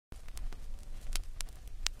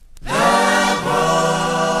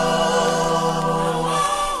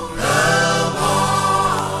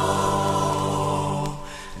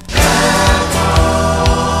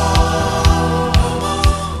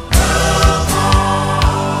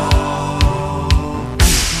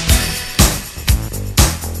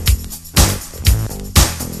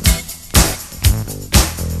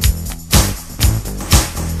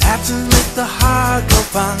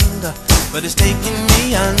but it's taking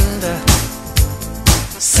me under.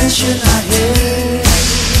 Since you're not here,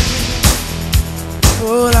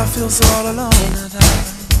 oh, I feel so all alone now, darling.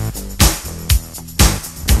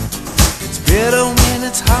 It's bitter when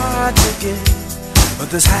it's hard to get, but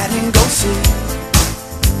this hide and go seek,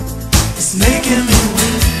 it's making me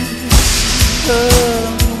weak.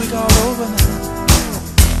 Oh, I'm weak all over now.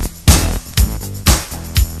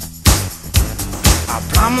 I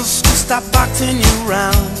promise to stop boxing you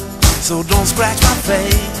round, so don't scratch my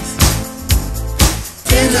face.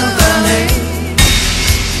 End of the name.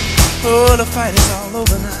 Oh, the fight is all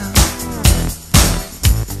over now.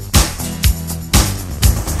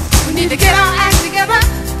 We need to get our act together,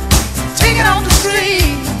 take it on the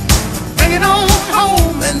street, bring it on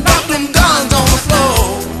home, And drop them guns on the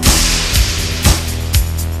floor.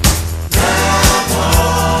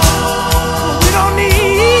 We don't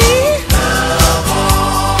need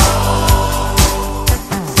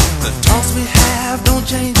the talks we have don't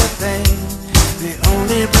change a thing. They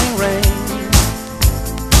only bring rain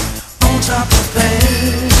on top of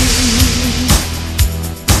pain.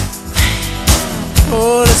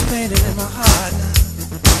 Oh, it's painted in my heart now.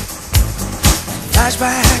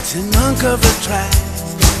 Flashbacks and uncovered tracks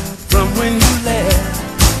from when you left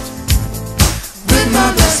with my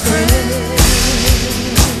best friend.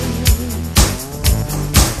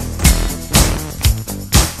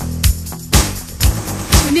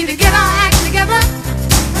 we need to get our act together,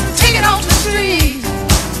 take it off the street,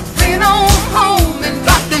 bring it on home and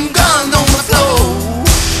Drop them guns on the floor.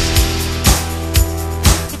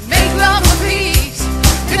 make love for peace.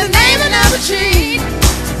 In the name of never cheat,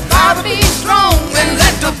 try to be strong And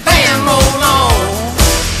let the band roll on.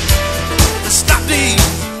 Stop these.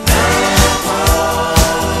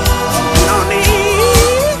 We don't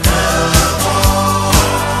need.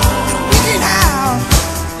 We need out.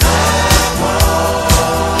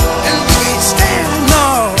 And we can't stand no.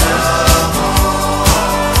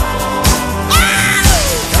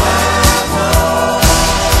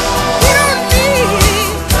 We don't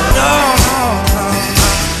need. No, no, no.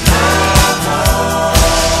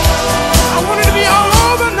 I want it to be all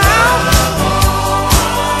over now.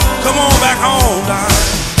 Come on back home, darling.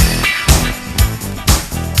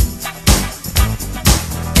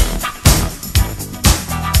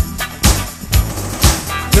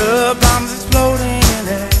 The bombs exploding in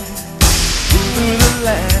air through the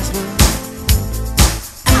last one.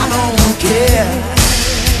 I don't care.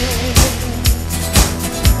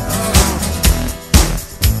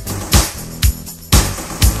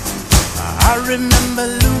 I remember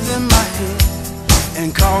losing my head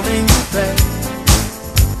and calling you back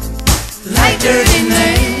like dirty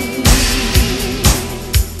names.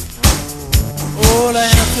 Oh, I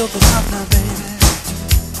ain't feel the top now, baby.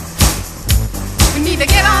 We need to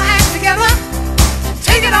get our act together,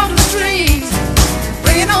 take it on the streets,